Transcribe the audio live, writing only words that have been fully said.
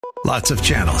Lots of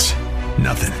channels,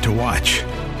 nothing to watch,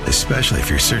 especially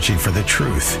if you're searching for the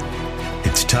truth.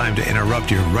 It's time to interrupt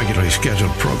your regularly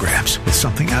scheduled programs with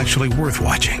something actually worth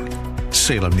watching.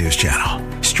 Salem News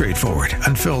Channel. Straightforward,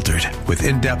 unfiltered, with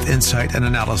in-depth insight and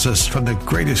analysis from the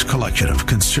greatest collection of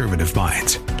conservative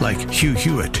minds like Hugh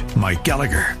Hewitt, Mike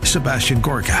Gallagher, Sebastian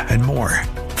Gorka, and more.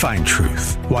 Find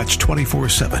truth. Watch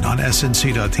 24/7 on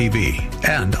snc.tv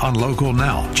and on Local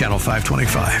Now, Channel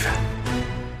 525.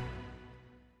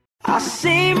 I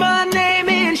see my name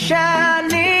in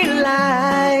shining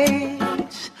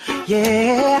lights,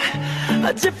 yeah,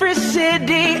 a different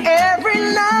city every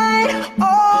night.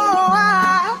 Oh,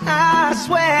 I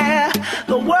swear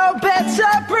the world better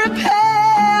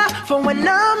prepare for when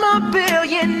I'm a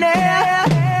billionaire.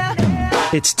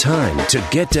 It's time to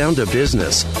get down to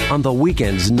business on the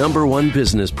weekend's #1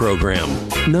 business program.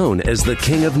 Known as the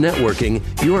King of Networking,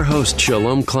 your host,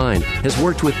 Shalom Klein, has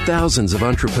worked with thousands of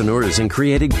entrepreneurs and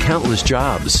created countless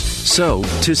jobs. So,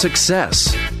 to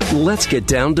success. Let's get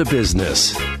down to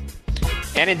business.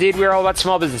 And indeed, we're all about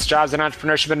small business, jobs, and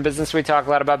entrepreneurship in business. We talk a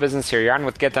lot about business here. You're on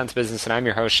with Get Down to Business, and I'm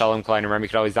your host, Shalom Klein. Remember, you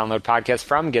can always download podcasts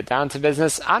from Get Down to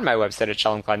Business on my website at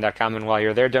shalomklein.com. And while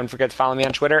you're there, don't forget to follow me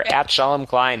on Twitter at Shalom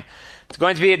Klein. It's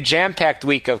going to be a jam-packed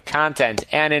week of content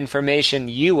and information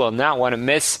you will not want to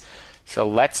miss. So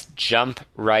let's jump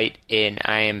right in.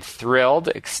 I am thrilled,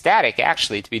 ecstatic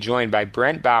actually, to be joined by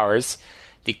Brent Bowers,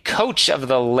 the coach of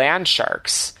the Land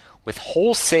Sharks with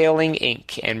Wholesaling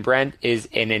Inc. And Brent is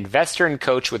an investor and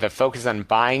coach with a focus on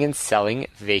buying and selling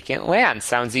vacant land.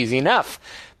 Sounds easy enough,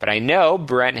 but I know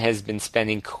Brent has been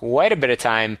spending quite a bit of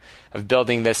time of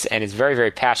building this and is very,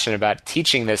 very passionate about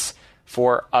teaching this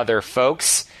for other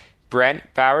folks.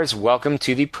 Brent Bowers, welcome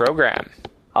to the program.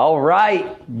 All right,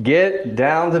 get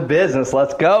down to business.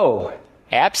 Let's go.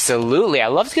 Absolutely. I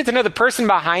love to get to know the person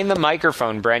behind the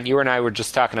microphone, Brent. You and I were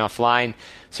just talking offline,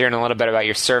 so hearing a little bit about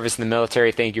your service in the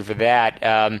military. Thank you for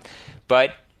that.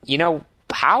 But, you know,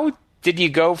 how did you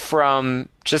go from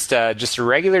just a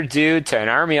regular dude to an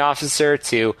Army officer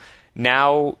to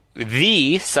now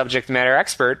the subject matter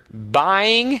expert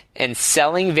buying and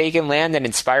selling vacant land and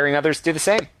inspiring others to do the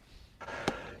same?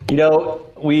 You know,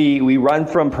 we run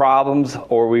from problems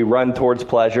or we run towards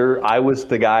pleasure. I was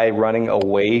the guy running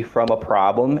away from a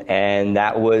problem, and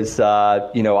that was,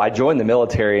 I joined the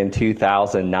military in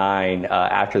 2009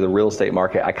 after the real estate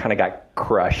market. I kind of got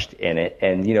crushed in it,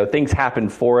 and, things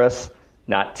happened for us,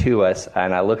 not to us,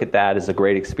 and I look at that as a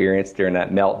great experience during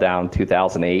that meltdown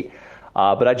 2008.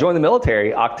 But I joined the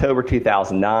military October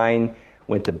 2009.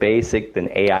 Went to basic, then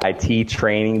AIT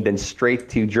training, then straight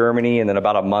to Germany, and then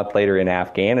about a month later in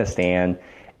Afghanistan.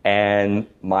 And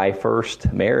my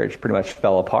first marriage pretty much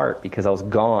fell apart because I was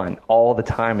gone all the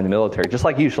time in the military. Just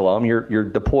like you, Shalom, you're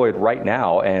deployed right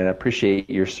now, and appreciate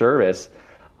your service.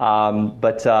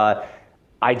 But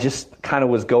I just kind of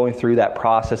was going through that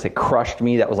process. It crushed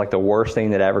me. That was like the worst thing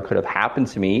that ever could have happened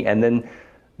to me. And then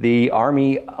the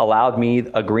Army allowed me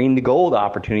a green to gold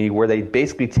opportunity where they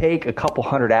basically take a couple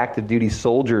hundred active duty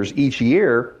soldiers each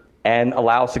year and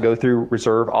allow us to go through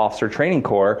Reserve Officer Training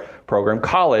Corps program,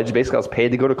 college. Basically, I was paid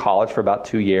to go to college for about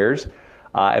 2 years.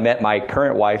 I met my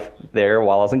current wife there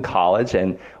while I was in college,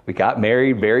 and we got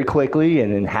married very quickly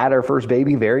and then had our first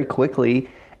baby very quickly.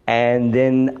 And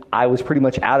then I was pretty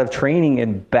much out of training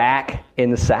and back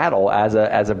in the saddle as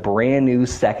a brand new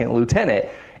second lieutenant.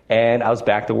 And I was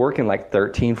back to working like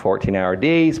 13, 14-hour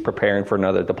days, preparing for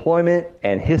another deployment,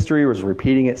 and history was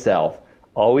repeating itself.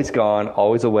 Always gone,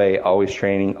 always away, always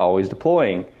training, always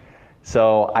deploying.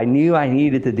 So I knew I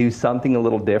needed to do something a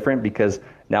little different because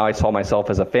now I saw myself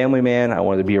as a family man. I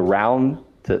wanted to be around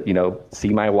to, see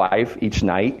my wife each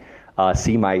night,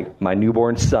 see my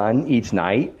newborn son each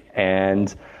night,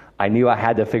 and I knew I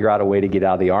had to figure out a way to get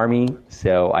out of the Army.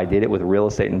 So I did it with real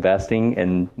estate investing,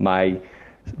 and my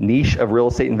niche of real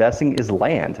estate investing is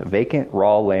land, vacant,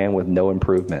 raw land with no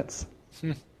improvements.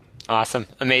 Awesome.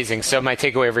 Amazing. So my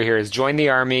takeaway over here is join the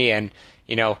Army, and,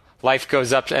 life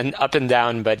goes up and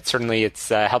down, but certainly it's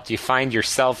helped you find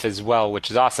yourself as well,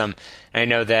 which is awesome. And I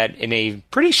know that in a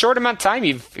pretty short amount of time,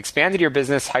 you've expanded your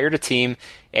business, hired a team,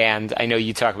 and I know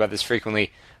you talk about this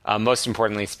frequently, most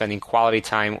importantly, spending quality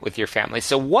time with your family.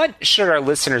 So what should our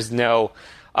listeners know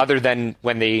other than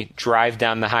when they drive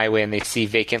down the highway and they see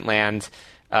vacant land,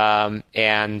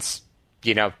 and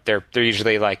they're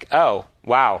usually like, oh,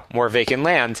 wow, more vacant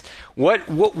land.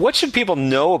 What should people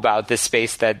know about this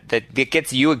space that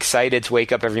gets you excited to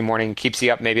wake up every morning and keeps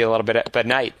you up maybe a little bit at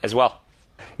night as well?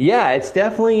 Yeah, it's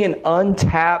definitely an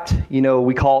untapped,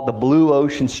 we call it the blue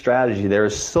ocean strategy. There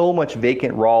is so much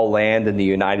vacant raw land in the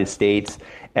United States,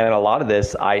 And a lot of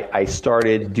this I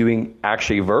started doing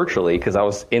actually virtually because I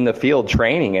was in the field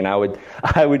training, and I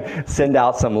would send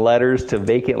out some letters to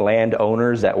vacant land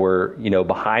owners that were,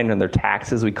 behind on their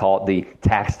taxes. We call it the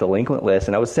tax delinquent list.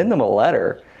 And I would send them a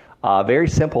letter, a very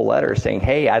simple letter saying,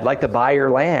 hey, I'd like to buy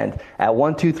your land at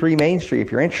 123 Main Street.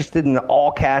 If you're interested in an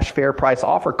all cash fair price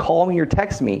offer, call me or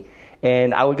text me.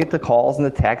 And I would get the calls and the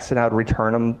texts, and I would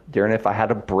return them during if I had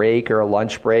a break or a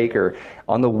lunch break or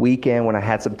on the weekend when I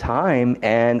had some time.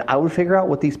 And I would figure out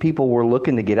what these people were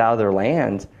looking to get out of their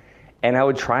land, and I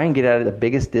would try and get it at the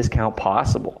biggest discount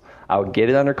possible. I would get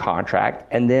it under contract,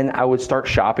 and then I would start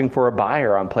shopping for a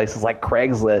buyer on places like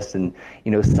Craigslist and,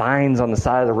 signs on the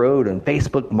side of the road and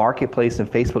Facebook Marketplace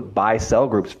and Facebook buy-sell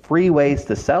groups, free ways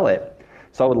to sell it.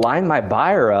 So I would line my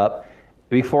buyer up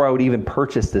before I would even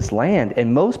purchase this land.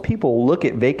 And most people look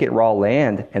at vacant raw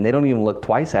land and they don't even look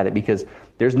twice at it because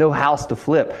there's no house to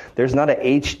flip. There's not an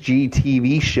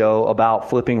HGTV show about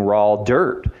flipping raw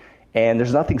dirt. And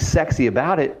there's nothing sexy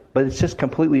about it, but it's just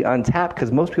completely untapped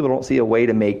because most people don't see a way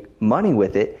to make money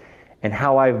with it. And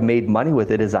how I've made money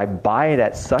with it is I buy it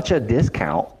at such a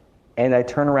discount, and I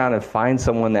turn around and find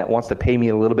someone that wants to pay me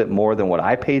a little bit more than what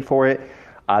I paid for it,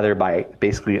 either by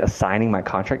basically assigning my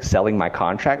contract, selling my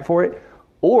contract for it,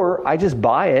 or I just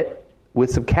buy it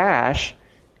with some cash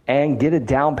and get a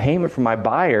down payment from my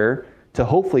buyer to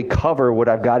hopefully cover what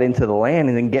I've got into the land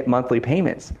and then get monthly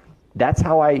payments. That's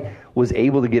how I was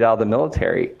able to get out of the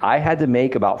military. I had to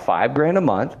make about $5,000 a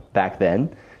month back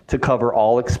then to cover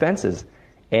all expenses.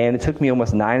 And it took me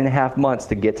almost 9.5 months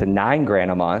to get to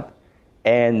 $9,000 a month.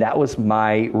 And that was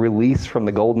my release from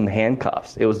the golden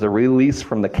handcuffs. It was the release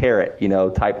from the carrot,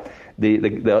 type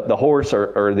the horse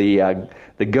or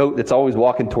the goat that's always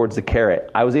walking towards the carrot.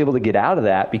 I was able to get out of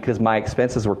that because my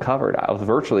expenses were covered. I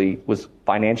was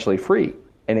financially free,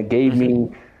 and it gave me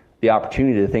the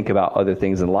opportunity to think about other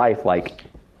things in life, like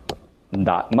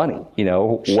not money.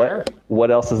 Sure.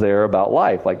 What else is there about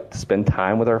life? Like to spend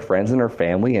time with our friends and our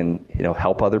family, and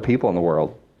help other people in the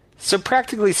world. So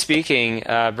practically speaking,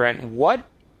 Brent,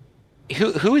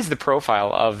 who is the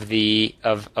profile of the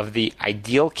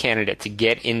ideal candidate to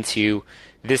get into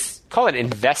this, call it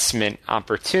investment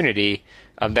opportunity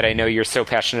that I know you're so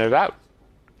passionate about?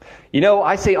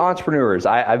 I say entrepreneurs.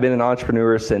 I've been an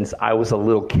entrepreneur since I was a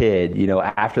little kid.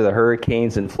 After the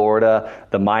hurricanes in Florida,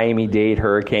 the Miami-Dade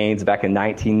hurricanes back in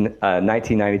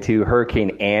 1992,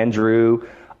 Hurricane Andrew,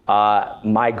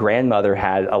 my grandmother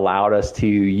had allowed us to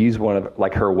use one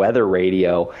of her weather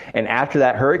radio. And after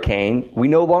that hurricane, we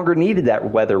no longer needed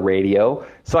that weather radio.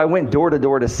 So I went door to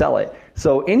door to sell it.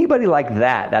 So anybody like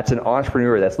that's an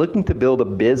entrepreneur that's looking to build a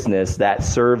business that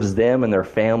serves them and their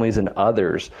families and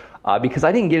others. Because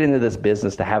I didn't get into this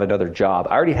business to have another job.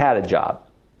 I already had a job.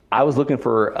 I was looking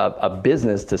for a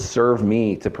business to serve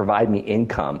me, to provide me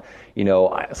income.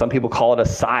 Some people call it a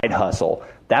side hustle.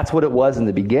 That's what it was in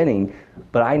the beginning.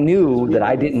 But I knew that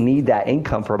I didn't need that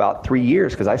income for about 3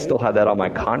 years because I still had that on my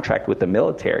contract with the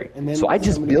military. So I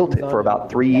just built it for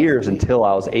about 3 years until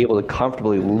I was able to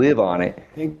comfortably live on it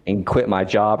and quit my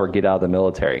job or get out of the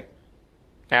military.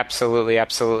 Absolutely,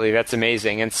 absolutely. That's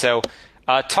amazing. And so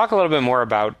talk a little bit more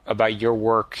about your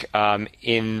work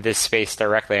in this space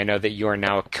directly. I know that you are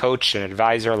now a coach and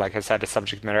advisor, like I said, a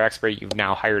subject matter expert. You've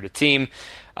now hired a team.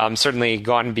 Certainly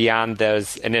gone beyond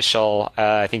those initial,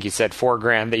 I think you said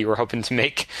 $4,000 that you were hoping to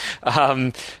make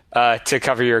to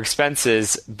cover your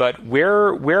expenses. But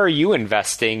where are you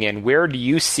investing, and where do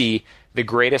you see the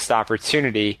greatest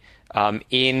opportunity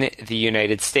in the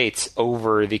United States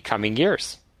over the coming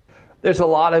years? There's a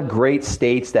lot of great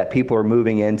states that people are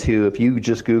moving into. If you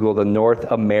just Google the North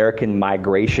American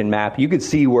migration map, you could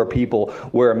see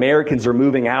where Americans are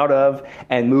moving out of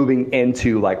and moving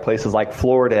into places like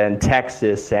Florida and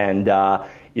Texas and,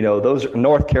 those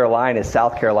North Carolina,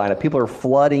 South Carolina. People are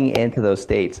flooding into those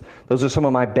states. Those are some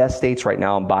of my best states right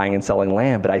now in buying and selling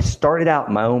land. But I started out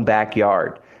in my own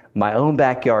backyard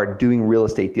doing real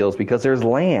estate deals because there's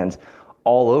land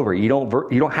all over. You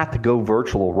don't have to go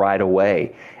virtual right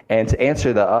away. And to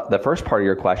answer the first part of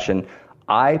your question,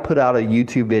 I put out a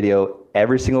YouTube video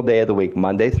every single day of the week,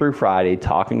 Monday through Friday,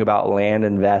 talking about land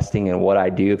investing and what I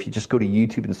do. If you just go to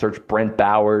YouTube and search Brent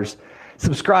Bowers,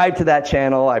 subscribe to that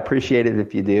channel. I appreciate it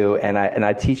if you do. And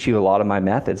I teach you a lot of my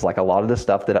methods, like a lot of the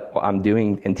stuff that I'm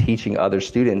doing and teaching other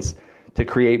students to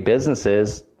create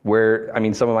businesses where,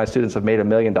 some of my students have made $1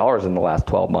 million in the last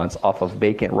 12 months off of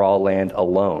vacant raw land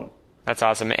alone. That's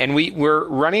awesome. And we're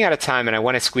running out of time, and I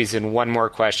want to squeeze in one more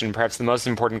question, perhaps the most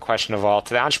important question of all.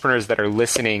 To the entrepreneurs that are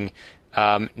listening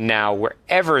now,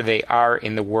 wherever they are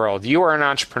in the world, you are an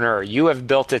entrepreneur. You have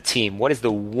built a team. What is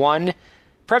the one,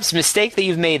 perhaps, mistake that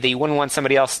you've made that you wouldn't want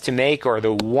somebody else to make, or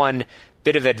the one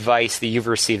bit of advice that you've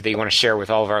received that you want to share with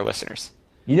all of our listeners?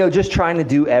 Just trying to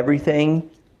do everything,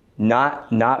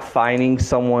 not finding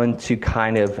someone to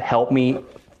kind of help me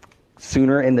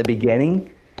sooner in the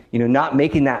beginning, not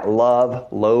making that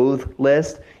love-loathe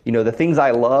list. The things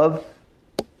I love,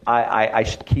 I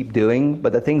should keep doing,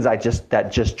 but the things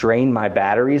that just drain my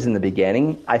batteries in the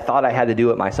beginning, I thought I had to do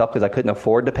it myself because I couldn't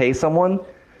afford to pay someone.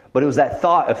 But it was that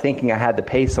thought of thinking I had to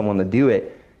pay someone to do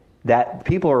it that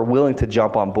people are willing to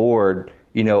jump on board,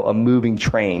 a moving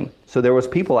train. So there was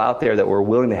people out there that were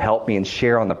willing to help me and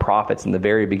share on the profits in the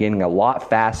very beginning a lot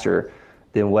faster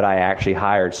than what I actually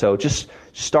hired. So just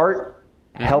start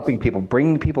helping people,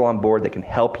 bringing people on board that can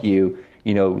help you,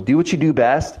 do what you do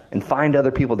best and find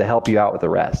other people to help you out with the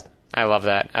rest. I love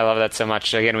that. I love that so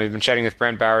much. Again, we've been chatting with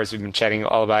Brent Bowers. We've been chatting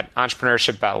all about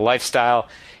entrepreneurship, about lifestyle,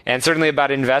 and certainly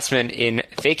about investment in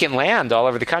vacant land all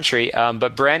over the country.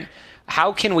 But Brent,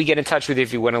 how can we get in touch with you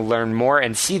if you want to learn more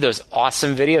and see those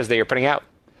awesome videos that you're putting out?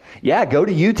 Yeah, go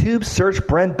to YouTube, search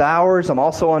Brent Bowers. I'm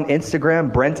also on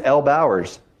Instagram, Brent L.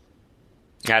 Bowers.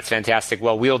 That's fantastic.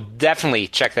 Well, we'll definitely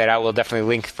check that out. We'll definitely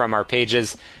link from our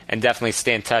pages and definitely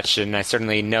stay in touch. And I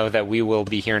certainly know that we will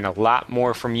be hearing a lot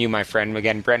more from you, my friend.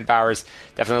 Again, Brent Bowers,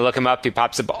 definitely look him up. He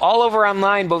pops up all over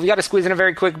online, but we got to squeeze in a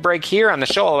very quick break here on the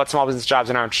show all about small business, jobs,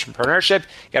 and entrepreneurship.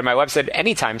 Go to my website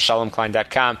anytime,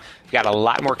 ShalomKlein.com. We've got a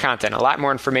lot more content, a lot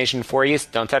more information for you. So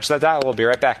don't touch that dial. We'll be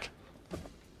right back.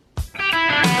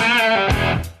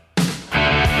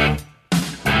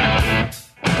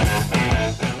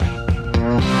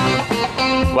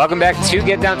 Welcome back to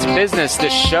Get Down to Business, the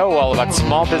show all about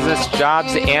small business,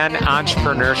 jobs, and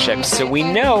entrepreneurship. So we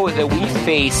know that we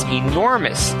face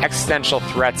enormous existential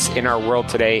threats in our world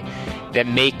today that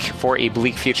make for a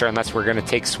bleak future unless we're going to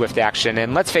take swift action.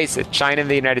 And let's face it, China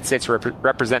and the United States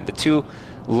represent the two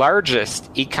largest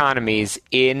economies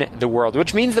in the world,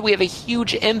 which means that we have a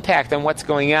huge impact on what's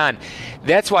going on.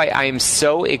 That's why I am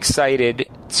so excited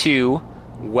to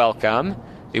welcome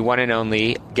the one and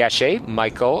only Geshe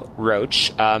Michael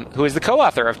Roach, who is the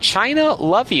co-author of China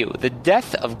Love You, The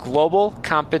Death of Global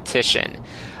Competition.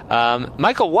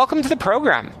 Michael, welcome to the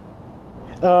program.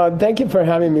 Thank you for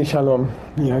having me, Shalom.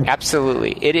 Yeah.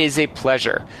 Absolutely. It is a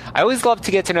pleasure. I always love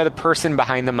to get to know the person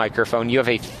behind the microphone. You have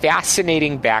a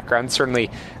fascinating background. Certainly,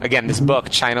 again, this book,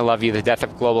 China Love You, The Death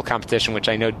of Global Competition, which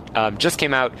I know just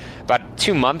came out about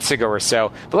 2 months ago or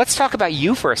so. But let's talk about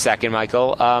you for a second,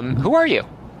 Michael. Who are you?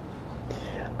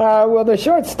 Well, the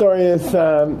short story is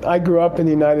I grew up in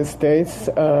the United States.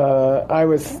 I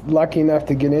was lucky enough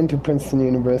to get into Princeton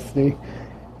University,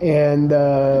 and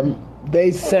they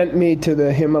sent me to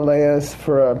the Himalayas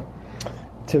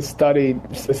to study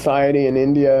society in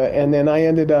India, and then I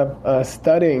ended up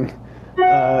studying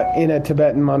in a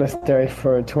Tibetan monastery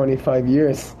for 25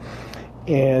 years.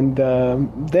 And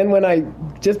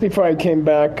then just before I came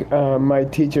back, my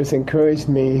teachers encouraged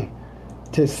me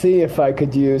to see if I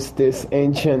could use this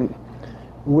ancient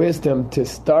wisdom to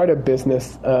start a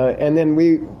business, and then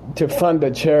to fund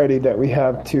a charity that we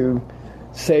have to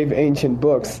save ancient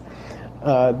books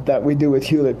that we do with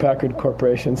Hewlett-Packard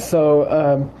Corporation. So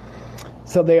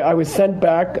I was sent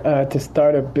back to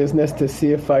start a business to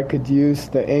see if I could use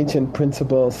the ancient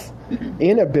principles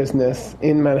in a business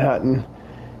in Manhattan.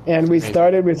 And we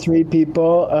started with 3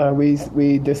 people.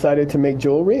 We decided to make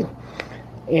jewelry.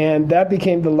 And that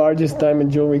became the largest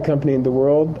diamond jewelry company in the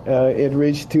world. It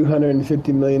reached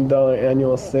 $250 million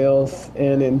annual sales.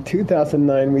 And in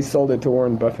 2009, we sold it to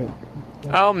Warren Buffett.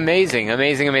 Oh, amazing,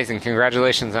 amazing, amazing.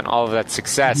 Congratulations on all of that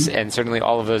success. And certainly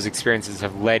all of those experiences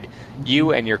have led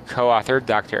you and your co-author,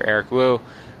 Dr. Eric Wu,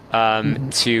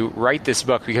 to write this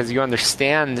book because you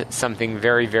understand something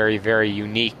very, very, very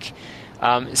unique.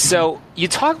 So you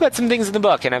talk about some things in the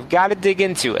book, and I've got to dig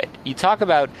into it. You talk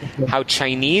about how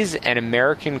Chinese and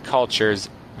American cultures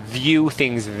view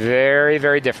things very,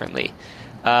 very differently.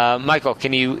 Michael,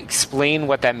 can you explain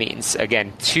what that means?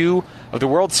 Again, 2 of the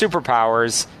world's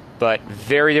superpowers, but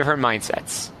very different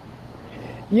mindsets.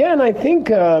 Yeah, and I think,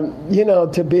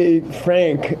 to be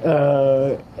frank,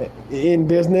 in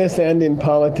business and in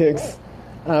politics,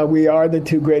 we are the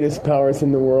 2 greatest powers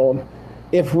in the world.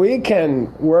 If we can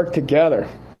work together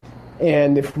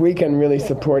and if we can really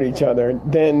support each other,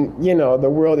 then, the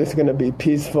world is going to be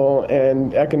peaceful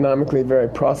and economically very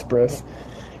prosperous.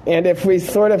 And if we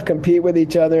sort of compete with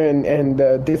each other and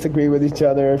disagree with each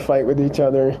other, fight with each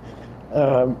other,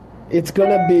 it's going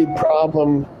to be a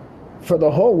problem for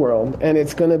the whole world, and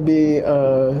it's going to be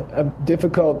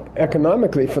difficult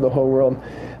economically for the whole world.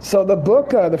 So the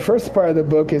book, the first part of the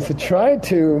book is to try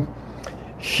to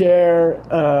share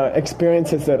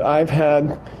experiences that I've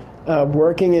had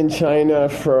working in China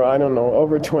for,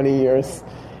 over 20 years,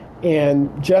 and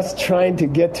just trying to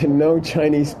get to know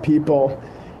Chinese people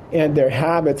and their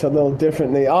habits a little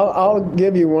differently. I'll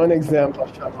give you one example,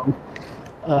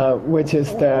 which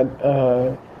is that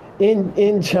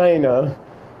in China,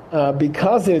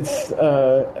 because it's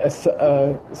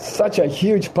such a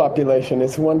huge population,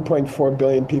 it's 1.4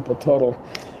 billion people total,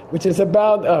 which is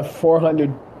about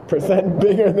 400%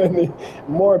 bigger than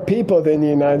more people than the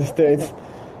United States,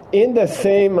 in the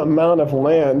same amount of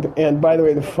land. And by the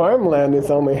way, the farmland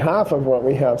is only half of what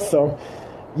we have. So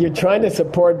you're trying to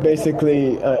support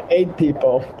basically 8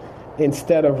 people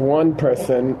instead of 1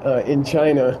 person in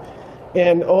China.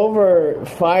 And over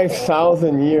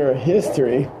 5,000 year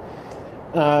history,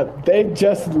 they've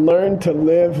just learned to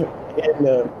live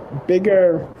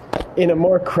in a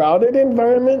more crowded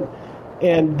environment,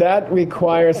 and that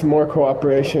requires more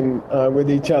cooperation with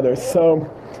each other. So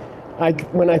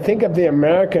when I think of the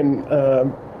American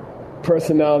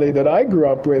personality that I grew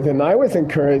up with, and I was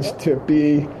encouraged to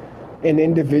be an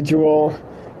individual,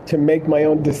 to make my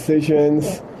own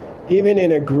decisions, even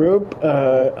in a group,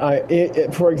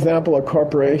 for example, a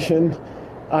corporation,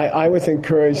 I was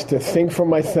encouraged to think for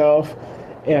myself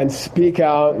and speak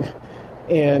out,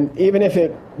 and even if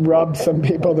it rubbed some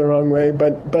people the wrong way,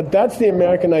 but that's the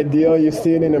American ideal. You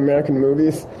see it in American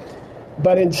movies.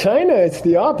 But in China, it's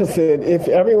the opposite. If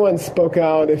everyone spoke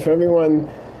out, if everyone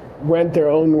went their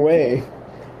own way,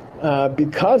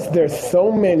 because there's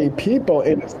so many people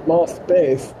in a small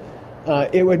space,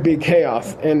 it would be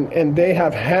chaos. And they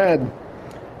have had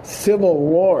civil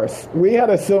wars. We had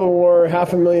a civil war,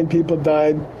 500,000 people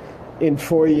died in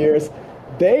 4 years.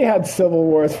 They had civil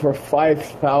wars for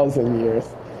 5,000 years,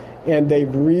 and they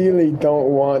really don't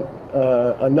want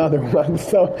another one.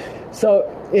 So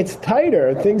it's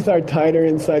tighter. Things are tighter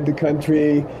inside the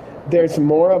country. There's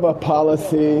more of a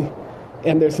policy,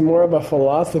 and there's more of a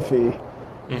philosophy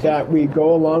that we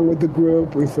go along with the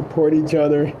group, we support each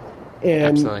other,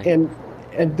 and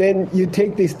then you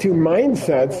take these two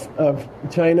mindsets of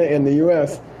China and the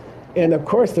U.S., and of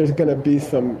course there's going to be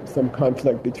some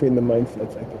conflict between the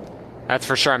mindsets, I think. That's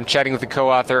for sure. I'm chatting with the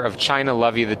co-author of China,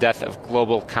 Love You, The Death of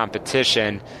Global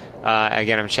Competition.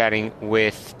 Again, I'm chatting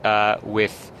with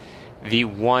the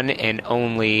one and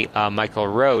only Michael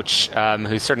Roach,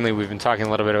 who certainly we've been talking a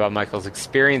little bit about Michael's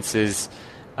experiences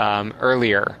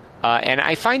earlier. And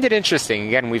I find it interesting.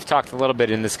 Again, we've talked a little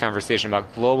bit in this conversation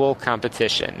about global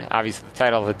competition. Obviously, the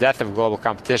title, The Death of Global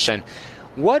Competition.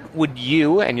 What would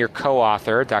you and your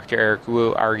co-author, Dr. Eric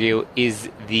Wu, argue is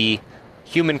the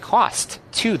human cost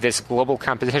to this global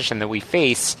competition that we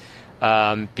face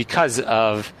because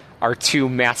of our two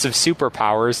massive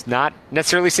superpowers not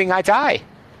necessarily seeing eye to eye?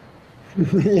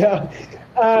 Yeah.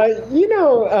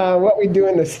 What we do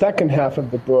in the second half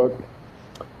of the book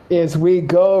is we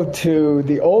go to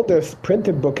the oldest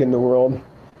printed book in the world,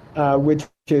 which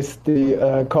is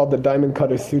called the Diamond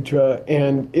Cutter Sutra.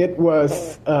 And it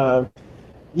was,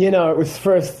 it was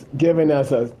first given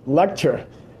as a lecture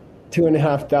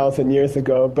 2,500 years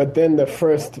ago, but then the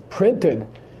first printed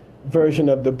version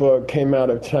of the book came out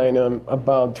of China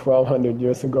about 1,200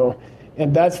 years ago,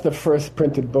 and that's the first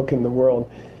printed book in the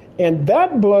world. And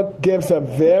that book gives a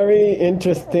very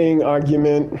interesting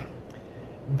argument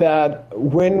that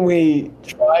when we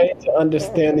try to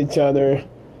understand each other,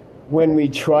 when we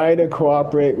try to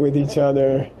cooperate with each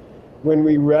other, when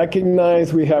we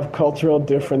recognize we have cultural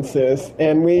differences,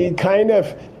 and we kind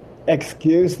of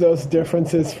excuse those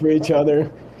differences for each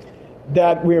other,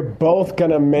 that we're both going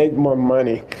to make more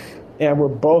money and we're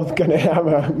both going to have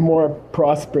a more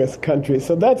prosperous country.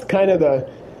 So that's kind of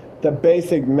the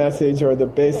basic message or the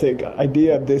basic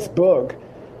idea of this book,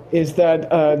 is that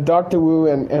Dr. Wu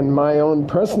and my own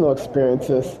personal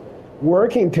experiences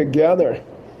working together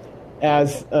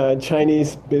as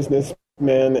Chinese businessmen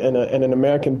and an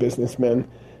American businessman,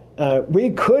 we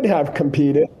could have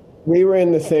competed. We were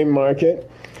in the same market.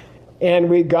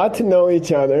 And we got to know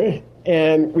each other,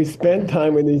 and we spent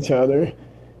time with each other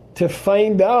to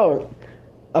find out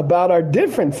about our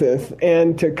differences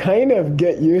and to kind of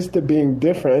get used to being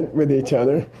different with each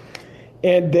other.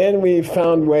 And then we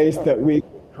found ways that we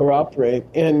cooperate.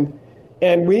 And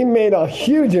we made a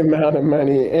huge amount of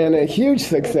money and a huge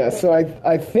success. So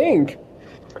I think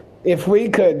if we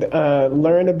could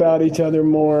learn about each other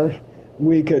more,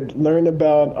 we could learn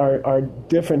about our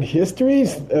different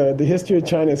histories. The history of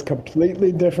China is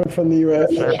completely different from the U.S.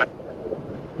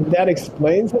 That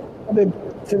explains the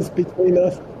differences between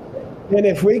us. And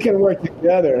if we can work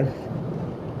together,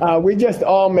 we just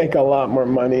all make a lot more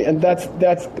money. And that's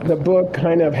the book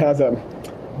kind of has a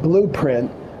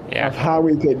blueprint of how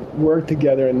we could work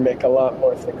together and make a lot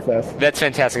more success. That's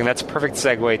fantastic, and that's a perfect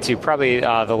segue to probably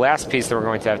the last piece that we're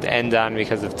going to have to end on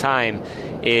because of time,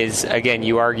 is, again,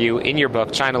 you argue in your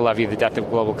book, China Love You, The Death of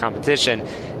Global Competition,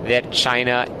 that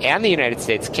China and the United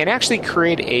States can actually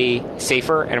create a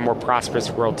safer and a more prosperous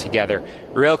world together.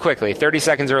 Real quickly, 30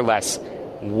 seconds or less,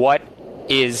 what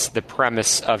is the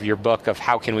premise of your book of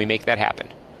how can we make that happen?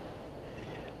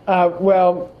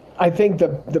 Well, I think the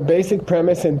basic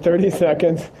premise in 30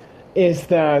 seconds is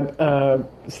that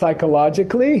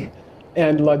psychologically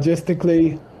and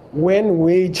logistically, when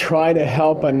we try to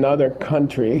help another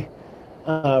country,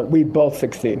 we both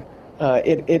succeed.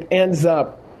 It ends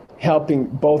up helping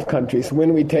both countries.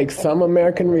 When we take some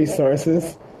American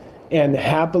resources and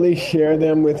happily share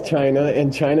them with China,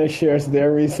 and China shares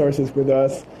their resources with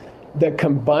us, the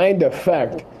combined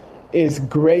effect is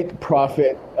great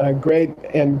profit, great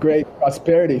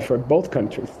prosperity for both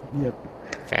countries. Yep.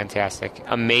 Fantastic.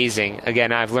 Amazing.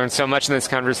 Again, I've learned so much in this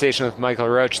conversation with Michael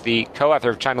Roach, the co-author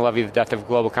of China Love You, The Death of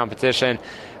Global Competition.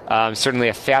 Certainly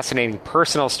a fascinating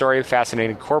personal story,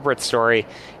 fascinating corporate story,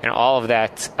 and all of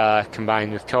that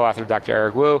combined with co-author Dr.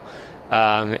 Eric Wu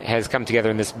has come together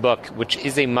in this book, which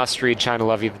is a must-read. China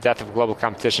Love You, The Death of Global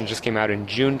Competition just came out in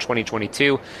June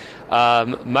 2022.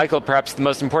 Michael, perhaps the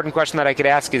most important question that I could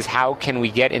ask is how can we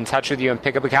get in touch with you and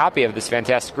pick up a copy of this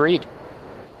fantastic read?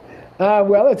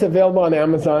 Well, it's available on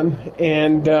Amazon,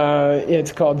 and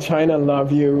it's called China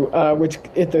Love You, which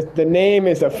the name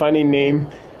is a funny name.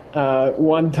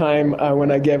 One time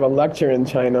when I gave a lecture in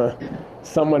China,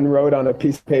 someone wrote on a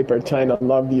piece of paper, China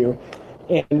Love You,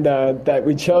 and that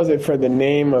we chose it for the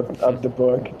name of the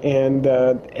book. And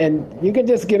you can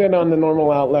just get it on the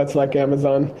normal outlets like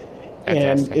Amazon.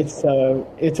 Fantastic. And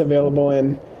it's available.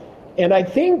 And I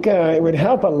think it would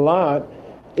help a lot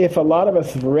if a lot of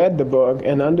us read the book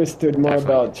and understood more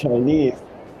about Chinese.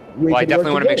 Well, I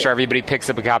definitely want to make sure everybody picks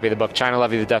up a copy of the book, China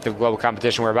Love You, The Death of Global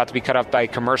Competition. We're about to be cut off by a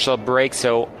commercial break,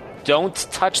 so don't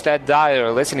touch that dial.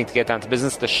 You're listening to Get Down to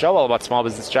Business, the show all about small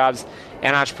business jobs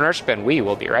and entrepreneurship, and we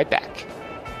will be right back.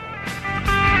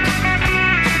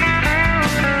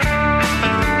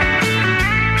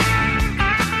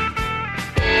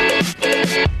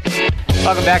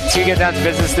 Welcome back to Get Down to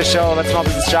Business, the show about small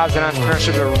business jobs and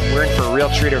entrepreneurship. We're in for a real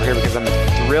treat over here because I'm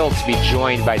thrilled to be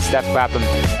joined by Steph Clapham,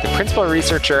 the principal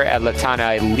researcher at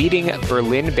Latana, a leading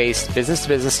Berlin-based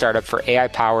business-to-business startup for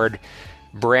AI-powered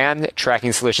brand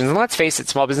tracking solutions. And let's face it,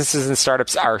 small businesses and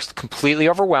startups are completely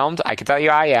overwhelmed. I can tell you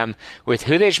I am, with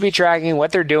who they should be tracking,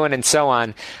 what they're doing, and so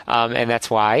on. And that's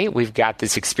why we've got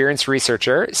this experienced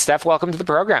researcher. Steph, welcome to the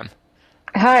program.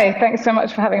 Hi, thanks so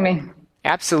much for having me.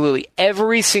 Absolutely.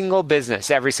 Every single business,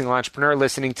 every single entrepreneur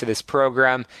listening to this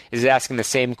program is asking the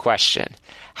same question.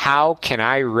 How can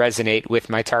I resonate with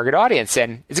my target audience?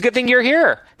 And it's a good thing you're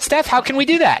here. Steph, how can we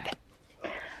do that?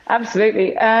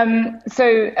 Absolutely. At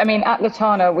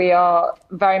Latana, we are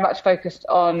very much focused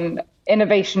on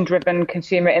innovation-driven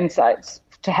consumer insights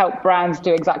to help brands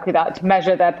do exactly that, to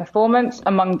measure their performance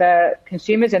among their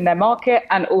consumers in their market,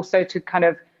 and also to kind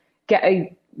of get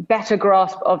a better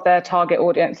grasp of their target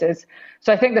audiences.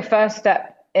 So I think the first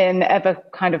step in ever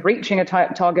kind of reaching a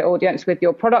target audience with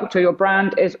your product or your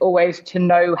brand is always to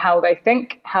know how they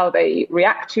think, how they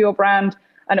react to your brand,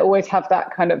 and always have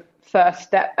that kind of first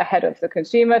step ahead of the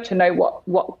consumer to know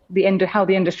how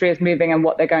the industry is moving and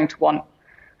what they're going to want.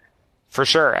 For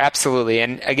sure, absolutely.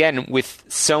 And again, with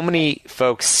so many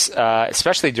folks,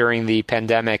 especially during the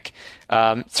pandemic,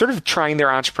 sort of trying their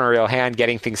entrepreneurial hand,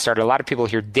 getting things started, a lot of people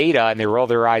hear data and they roll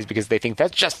their eyes because they think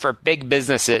that's just for big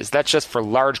businesses, that's just for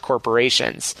large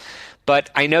corporations. But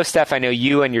I know, Steph, I know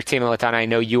you and your team at Latana, I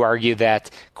know you argue that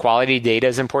quality data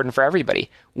is important for everybody.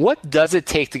 What does it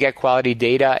take to get quality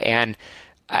data? And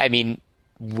I mean,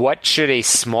 what should a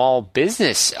small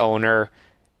business owner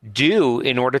do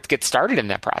in order to get started in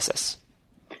that process?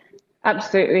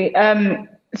 Absolutely.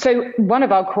 So one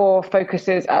of our core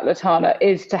focuses at Latana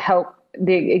is to help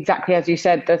exactly as you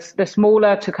said, the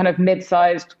smaller to kind of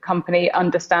mid-sized company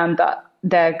understand that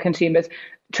their consumers.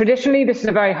 Traditionally, this is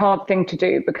a very hard thing to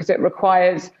do because it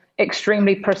requires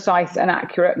extremely precise and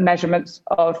accurate measurements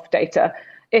of data.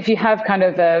 If you have kind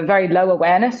of a very low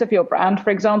awareness of your brand, for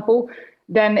example,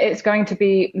 then it's going to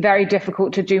be very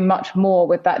difficult to do much more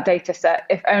with that data set.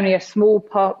 If only a small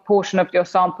portion of your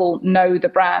sample know the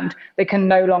brand, they can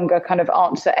no longer kind of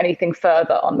answer anything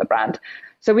further on the brand.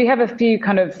 So we have a few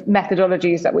kind of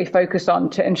methodologies that we focus on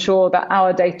to ensure that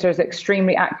our data is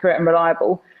extremely accurate and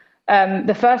reliable.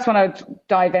 The first one I would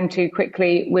dive into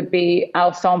quickly would be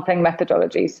our sampling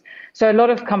methodologies. So a lot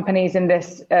of companies in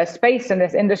this space and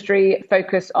this industry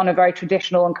focus on a very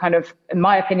traditional and kind of, in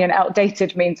my opinion,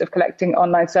 outdated means of collecting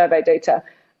online survey data.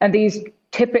 And these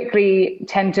typically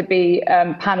tend to be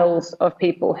panels of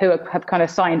people who have kind of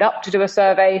signed up to do a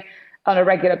survey on a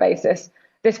regular basis.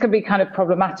 this can be kind of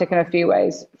problematic in a few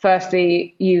ways.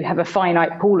 Firstly, you have a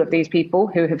finite pool of these people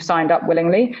who have signed up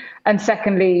willingly. And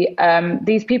secondly,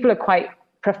 these people are quite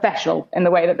professional in the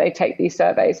way that they take these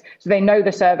surveys. So they know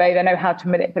the survey, they know how to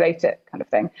manipulate it, kind of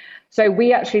thing. So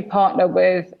we actually partner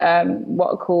with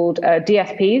what are called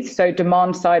DSPs, so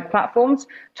demand side platforms,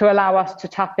 to allow us to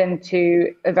tap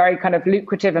into a very kind of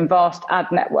lucrative and vast ad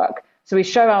network. So we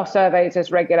show our surveys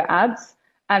as regular ads,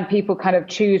 and people kind of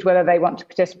choose whether they want to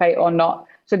participate or not.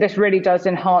 So this really does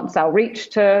enhance our reach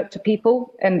to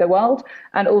people in the world,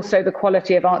 and also the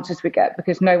quality of answers we get,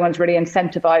 because no one's really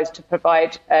incentivized to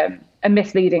provide a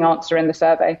misleading answer in the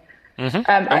survey. Mm-hmm.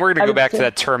 And we're going to go back to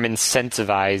that term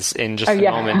incentivize in just a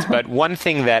moment. But one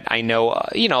thing that I know,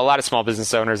 a lot of small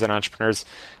business owners and entrepreneurs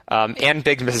and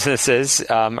big businesses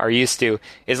are used to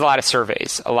is a lot of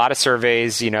surveys.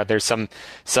 There's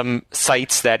some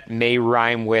sites that may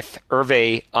rhyme with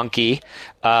Hervé Unky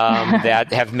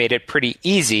that have made it pretty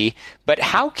easy. But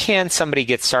how can somebody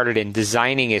get started in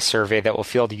designing a survey that will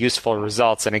field useful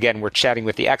results? And again, we're chatting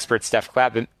with the expert, Steph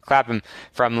Clapham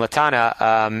from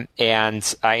Latana.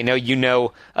 And I know you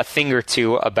know a thing or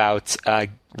two about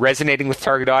resonating with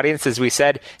target audience, as we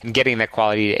said, and getting that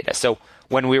quality data. So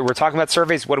when we're talking about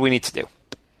surveys, what do we need to do?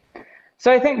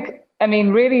 So I think,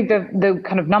 really the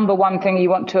kind of number one thing you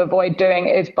want to avoid doing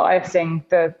is biasing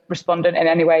the respondent in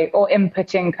any way, or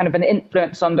inputting kind of an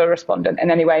influence on the respondent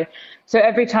in any way. So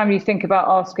every time you think about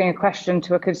asking a question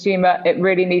to a consumer, it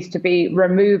really needs to be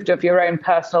removed of your own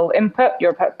personal input,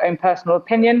 your own personal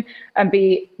opinion, and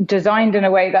be designed in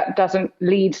a way that doesn't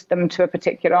lead them to a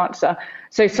particular answer.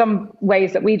 So some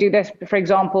ways that we do this, for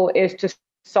example, is to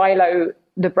silo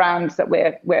the brands that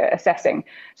we're assessing.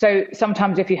 So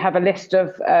sometimes if you have a list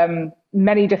of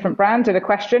many different brands in a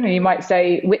question, and you might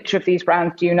say, which of these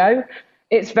brands do you know?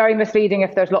 It's very misleading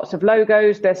if there's lots of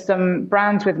logos. There's some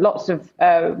brands with lots of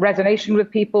resonation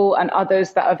with people, and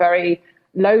others that are very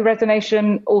low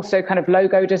resonation. Also kind of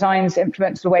logo designs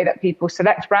influence the way that people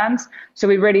select brands. So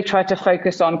we really try to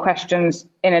focus on questions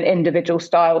in an individual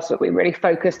style, so that we really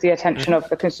focus the attention of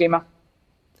the consumer.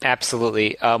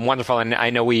 Absolutely. Wonderful. And I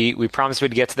know we promised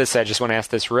we'd get to this. I just want to ask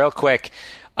this real quick.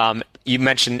 You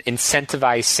mentioned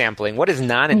incentivized sampling. What is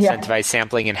non-incentivized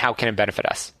sampling, and how can it benefit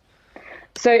us?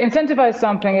 So incentivized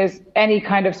sampling is any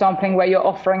kind of sampling where you're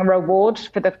offering a reward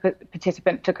for the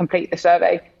participant to complete the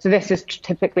survey. So this is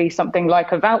typically something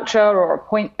like a voucher or a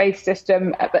point-based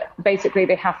system, but basically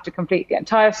they have to complete the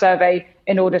entire survey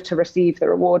in order to receive the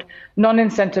reward.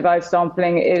 Non-incentivized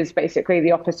sampling is basically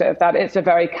the opposite of that. It's a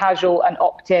very casual and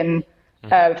opt-in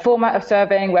format of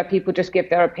surveying, where people just give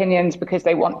their opinions because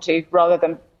they want to, rather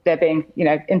than they're being,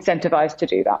 incentivized to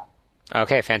do that.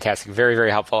 Okay, fantastic. Very,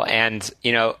 very helpful. And,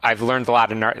 I've learned a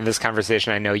lot in this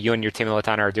conversation. I know you and your team at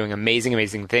Latana are doing amazing,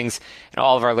 amazing things. And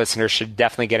all of our listeners should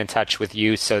definitely get in touch with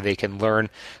you so they can learn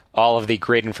all of the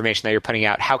great information that you're putting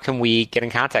out. How can we get in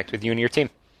contact with you and your team?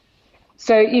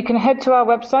 So you can head to our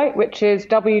website, which is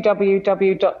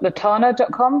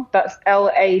www.latana.com. That's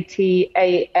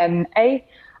LATANA.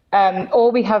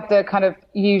 Or we have the kind of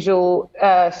usual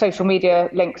social media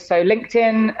links. So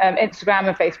LinkedIn, Instagram,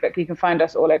 and Facebook. You can find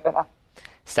us all over there.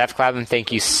 Steph Clapham,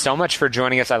 thank you so much for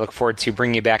joining us. I look forward to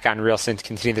bringing you back on real soon to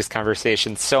continue this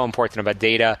conversation. So important about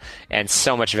data and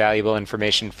so much valuable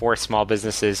information for small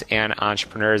businesses and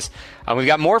entrepreneurs. We've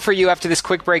got more for you after this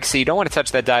quick break, so you don't want to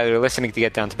touch that dial. You're listening to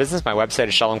Get Down to Business. My website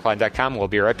is shalomklein.com. We'll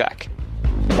be right back.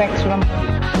 Thanks, Shalom.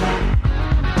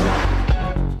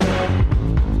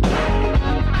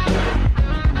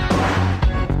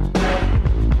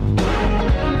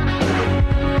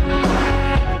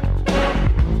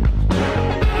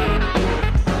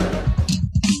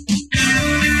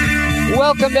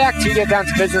 Welcome back to Get Down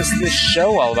to Business, this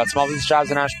show all about small business,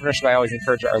 jobs, and entrepreneurship. I always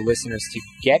encourage our listeners to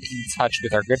get in touch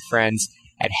with our good friends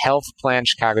at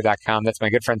healthplanchicago.com. That's my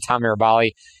good friend Tom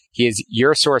Mirabali. He is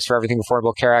your source for everything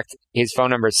Affordable Care Act. His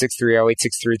phone number is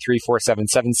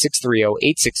 630-863-3477,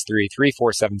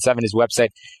 630-863-3477. His website,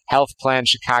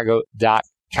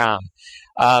 healthplanchicago.com.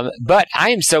 But I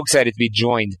am so excited to be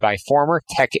joined by former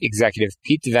tech executive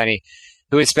Pete Devenny,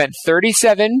 who has spent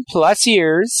 37 plus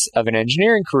years of an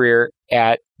engineering career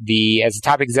as a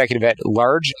top executive at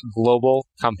large global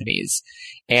companies.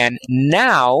 And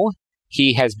now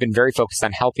he has been very focused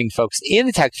on helping folks in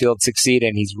the tech field succeed.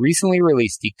 And he's recently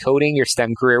released Decoding Your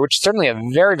STEM Career, which is certainly a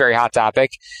very, very hot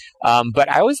topic. But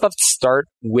I always love to start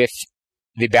with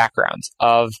the background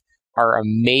of our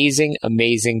amazing,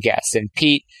 amazing guests. And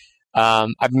Pete,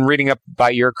 I've been reading up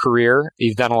about your career.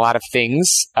 You've done a lot of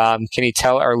things. Can you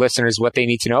tell our listeners what they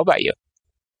need to know about you?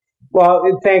 Well,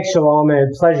 thanks, Shalom,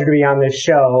 and pleasure to be on this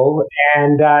show.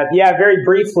 And very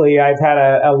briefly, I've had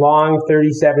a long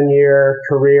 37-year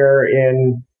career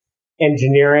in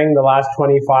engineering, the last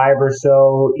 25 or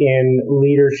so in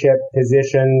leadership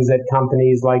positions at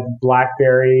companies like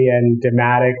BlackBerry and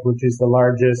Dematic, which is the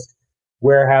largest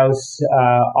warehouse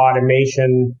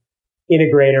automation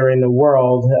integrator in the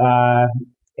world.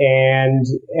 And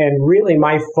really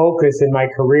my focus in my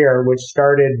career, which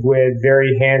started with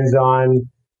very hands-on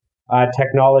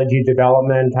technology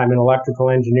development. I'm an electrical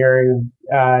engineering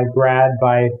grad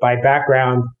by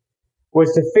background,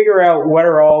 was to figure out what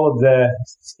are all of the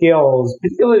skills,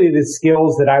 particularly the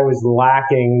skills that I was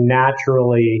lacking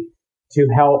naturally to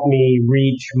help me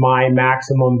reach my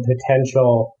maximum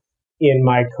potential in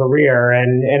my career.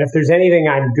 And if there's anything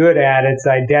I'm good at, it's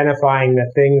identifying the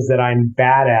things that I'm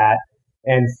bad at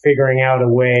and figuring out a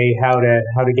way how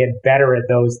to get better at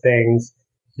those things.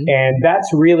 And that's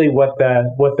really what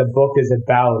the book is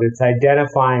about. It's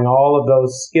identifying all of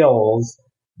those skills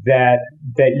that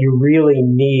you really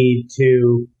need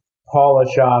to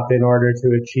polish up in order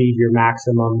to achieve your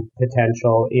maximum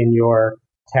potential in your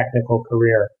technical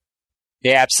career.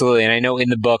 Yeah, absolutely. And I know in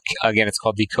the book, again, it's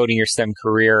called Decoding Your STEM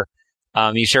Career.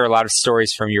 You share a lot of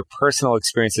stories from your personal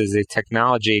experiences as a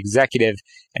technology executive.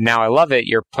 And now I love it.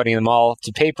 You're putting them all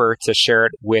to paper to share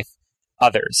it with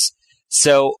others.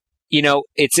 So,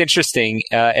 it's interesting,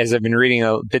 as I've been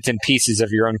reading bits and pieces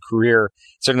of your own career,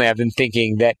 certainly I've been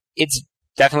thinking that it's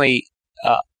definitely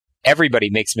everybody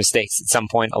makes mistakes at some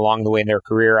point along the way in their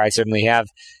career. I certainly have.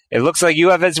 It looks like you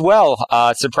have as well.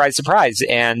 Surprise, surprise.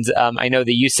 And I know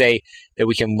that you say that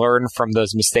we can learn from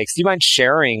those mistakes. Do you mind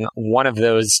sharing one of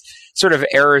those sort of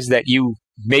errors that you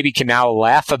maybe can now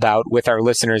laugh about with our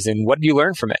listeners, and what did you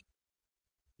learn from it?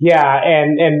 Yeah,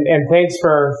 and thanks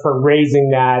for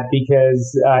raising that,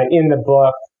 because in the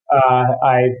book,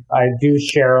 I do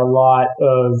share a lot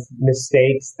of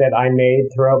mistakes that I made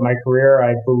throughout my career.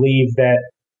 I believe that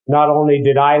not only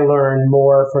did I learn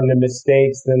more from the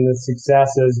mistakes than the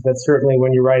successes, but certainly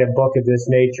when you write a book of this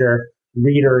nature,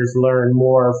 readers learn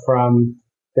more from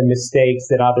the mistakes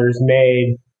that others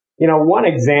made. One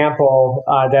example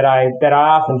that I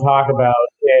often talk about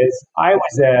is I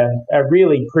was a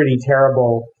really pretty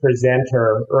terrible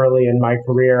presenter early in my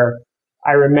career.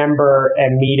 I remember a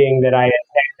meeting that I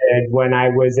attended when I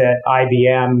was at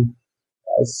IBM,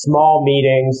 a small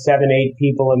meeting, 7-8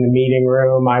 people in the meeting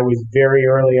room. I was very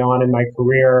early on in my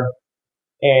career,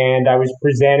 and I was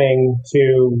presenting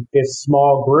to this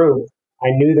small group. I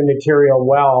knew the material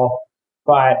well,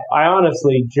 but I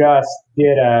honestly just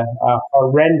did a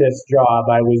horrendous job.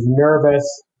 I was nervous.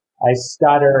 I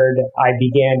stuttered. I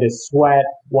began to sweat.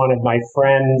 One of my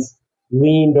friends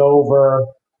leaned over,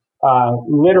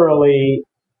 literally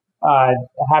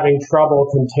having trouble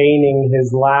containing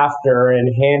his laughter, and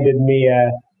handed me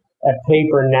a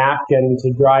paper napkin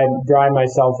to dry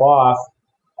myself off.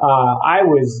 I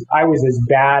was as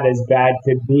bad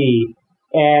could be.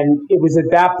 And it was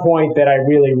at that point that I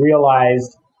really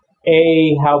realized,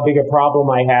 A, how big a problem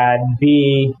I had,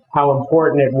 B, how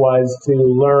important it was to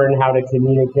learn how to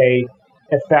communicate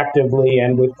effectively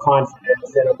and with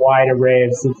confidence in a wide array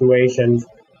of situations.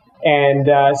 And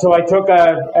so I took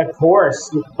a course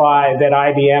that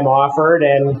IBM offered,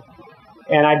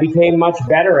 and I became much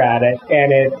better at it.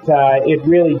 And it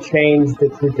really changed the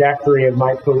trajectory of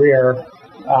my career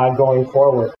going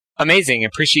forward. Amazing. I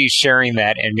appreciate you sharing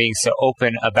that and being so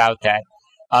open about that.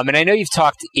 And I know you've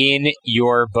talked in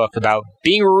your book about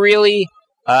being really,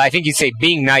 I think you say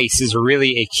being nice is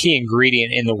really a key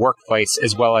ingredient in the workplace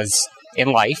as well as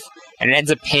in life, and it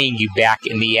ends up paying you back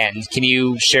in the end. Can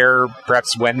you share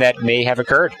perhaps when that may have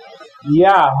occurred?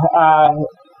 Yeah, and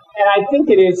I think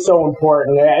it is so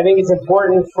important. I think it's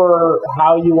important for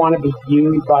how you want to be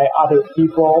viewed by other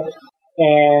people,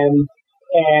 and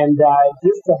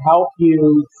just to help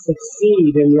you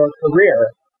succeed in your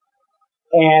career.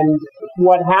 And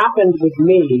what happened with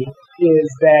me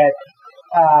is that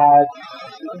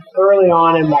early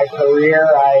on in my career,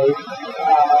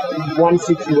 in one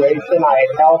situation, I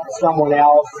helped someone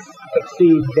else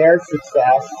achieve their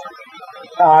success,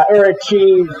 or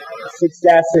achieve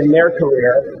success in their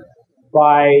career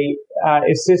by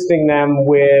assisting them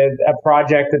with a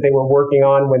project that they were working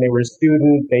on when they were a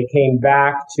student. They came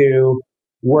back to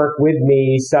work with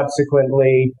me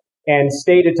subsequently and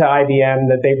stated to IBM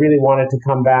that they really wanted to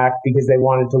come back because they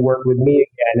wanted to work with me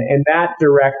again. And that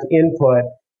direct input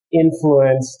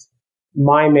influenced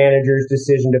my manager's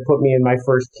decision to put me in my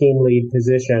first team lead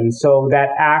position. So that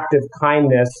act of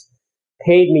kindness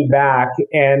paid me back.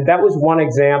 And that was one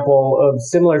example of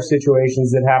similar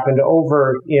situations that happened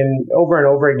over and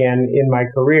over again in my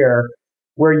career,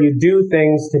 where you do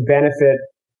things to benefit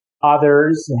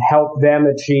others, help them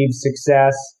achieve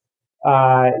success.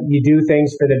 You do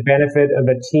things for the benefit of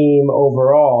a team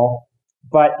overall.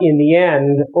 But in the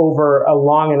end, over a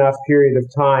long enough period of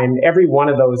time, every one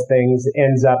of those things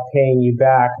ends up paying you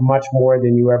back much more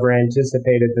than you ever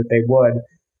anticipated that they would.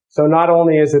 So not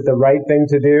only is it the right thing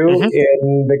to do,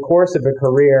 in the course of a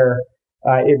career,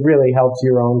 it really helps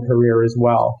your own career as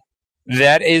well.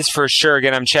 That is for sure.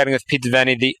 Again, I'm chatting with Pete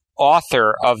Devaney, the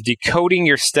author of Decoding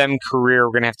Your STEM Career.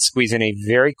 We're going to have to squeeze in a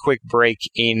very quick break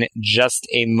in just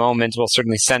a moment. We'll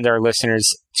certainly send our listeners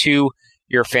to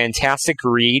your fantastic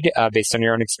read based on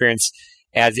your own experience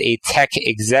as a tech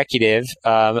executive.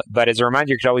 But as a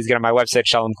reminder, you can always get on my website,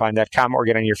 shalomklein.com, or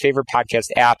get on your favorite podcast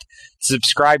app.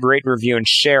 Subscribe, rate, review, and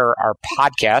share our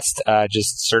podcast.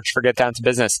 Just search for Get Down to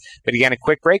Business. But again, a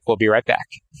quick break. We'll be right back.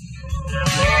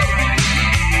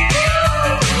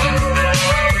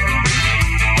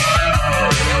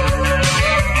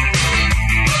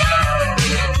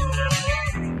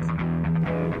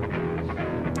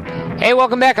 Hey,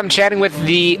 welcome back. I'm chatting with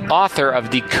the author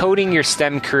of Decoding Your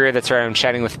STEM Career. That's right, I'm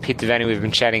chatting with Pete Devaney. We've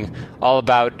been chatting all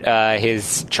about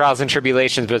his trials and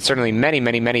tribulations, but certainly many,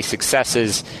 many, many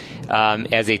successes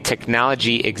as a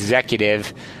technology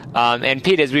executive. And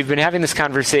Pete, as we've been having this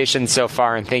conversation so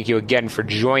far, and thank you again for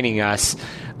joining us,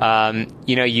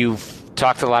 you've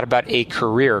talked a lot about a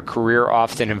career. Career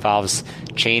often involves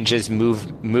changes,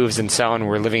 moves, and so on.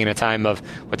 We're living in a time of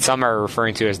what some are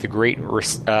referring to as the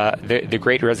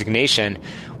Great Resignation.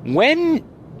 When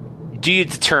do you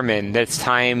determine that it's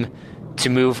time to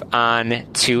move on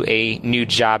to a new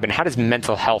job, and how does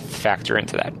mental health factor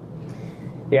into that?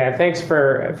 Yeah, thanks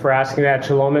for asking that,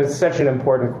 Shalom. It's such an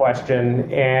important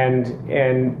question,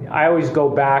 and I always go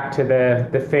back to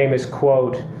the famous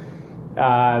quote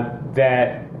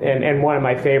that. And one of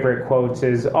my favorite quotes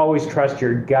is, always trust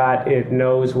your gut. It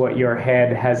knows what your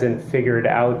head hasn't figured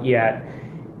out yet.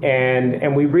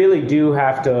 And we really do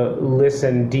have to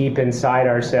listen deep inside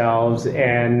ourselves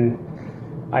and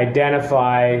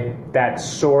identify that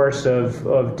source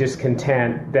of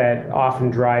discontent that often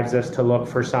drives us to look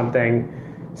for something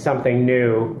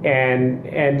new.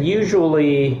 And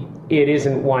usually it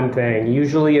isn't one thing.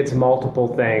 Usually it's multiple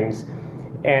things.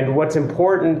 And what's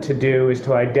important to do is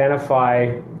to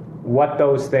identify what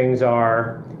those things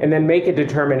are, and then make a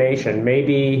determination.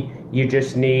 Maybe you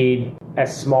just need a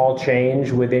small change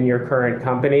within your current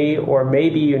company, or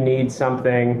maybe you need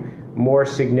something more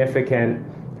significant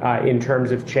in terms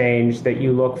of change that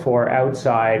you look for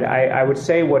outside. I would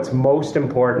say what's most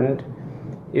important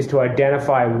is to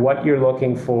identify what you're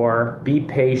looking for, be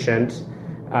patient,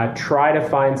 try to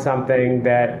find something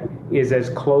that is as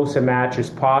close a match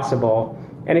as possible.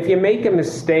 And if you make a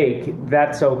mistake,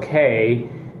 that's okay,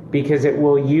 because it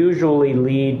will usually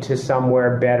lead to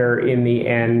somewhere better in the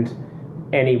end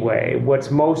anyway.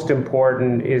 What's most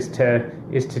important is to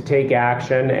take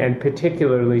action, and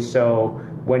particularly so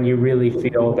when you really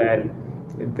feel that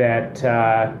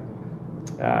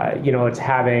it's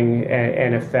having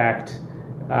an effect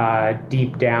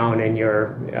deep down in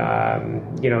your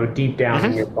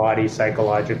in your body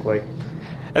psychologically.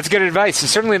 That's good advice.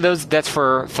 Certainly that's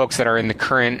for folks that are in the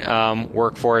current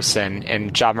workforce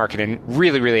and job market. And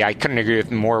really, I couldn't agree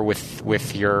more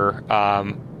with your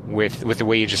with the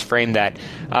way you just framed that.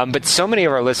 But so many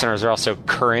of our listeners are also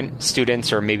current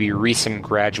students or maybe recent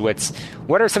graduates.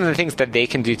 What are some of the things that they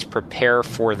can do to prepare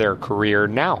for their career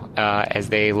now as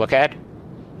they look ahead?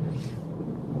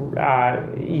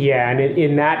 And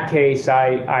in that case,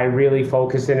 I really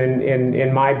focus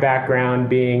in my background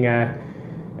being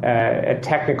a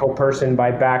technical person by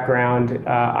background.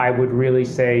 I would really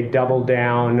say double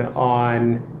down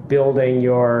on building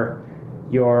your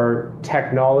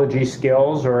technology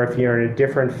skills, or if you're in a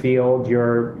different field,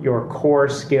 your core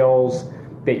skills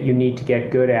that you need to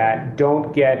get good at.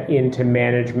 Don't get into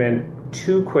management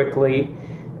too quickly.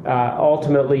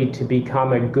 Ultimately, to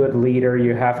become a good leader,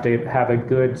 you have to have a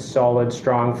good, solid,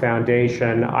 strong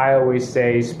foundation. I always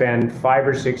say spend 5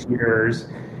 or 6 years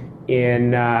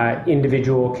in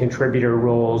individual contributor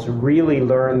roles, really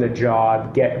learn the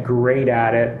job, get great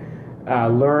at it,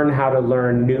 learn how to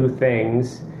learn new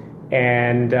things,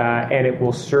 and it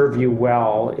will serve you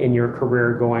well in your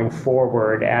career going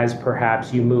forward as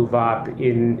perhaps you move up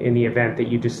in the event that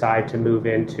you decide to move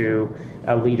into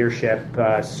a leadership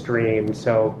stream.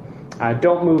 So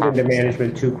don't move into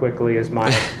management too quickly is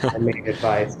my main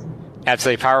advice.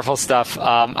 Absolutely powerful stuff.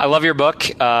 I love your book,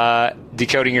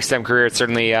 Decoding Your STEM Career. It's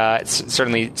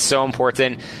certainly so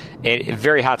important. A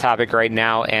very hot topic right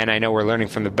now, and I know we're learning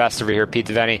from the best over here, Pete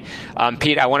Devaney.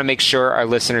 Pete, I want to make sure our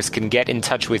listeners can get in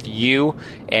touch with you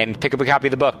and pick up a copy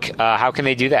of the book. How can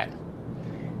they do that?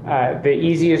 The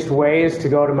easiest way is to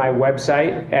go to my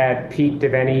website at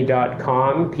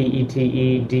petedeveny.com,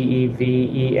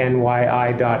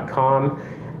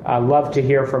 PETEDEVENYI.com. Love to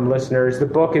hear from listeners. The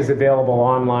book is available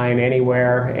online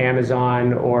anywhere,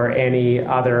 Amazon or any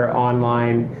other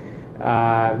online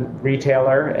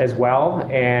retailer as well.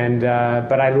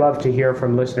 But I love to hear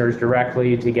from listeners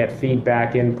directly to get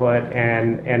feedback, input,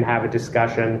 and have a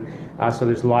discussion. So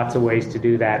there's lots of ways to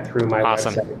do that through my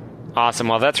website. Awesome.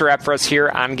 Well, that's a wrap for us here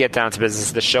on Get Down to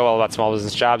Business, the show all about small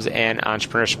business jobs and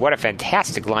entrepreneurship. What a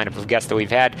fantastic lineup of guests that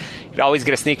we've had. You can always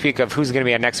get a sneak peek of who's going to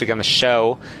be on next week on the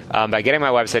show by getting my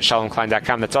website,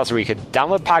 shalomklein.com. That's also where you could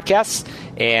download podcasts,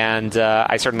 and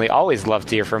I certainly always love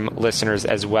to hear from listeners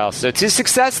as well. So to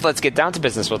success, let's get down to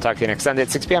business. We'll talk to you next Sunday at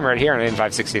 6 p.m. right here on AM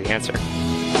 560 The Answer.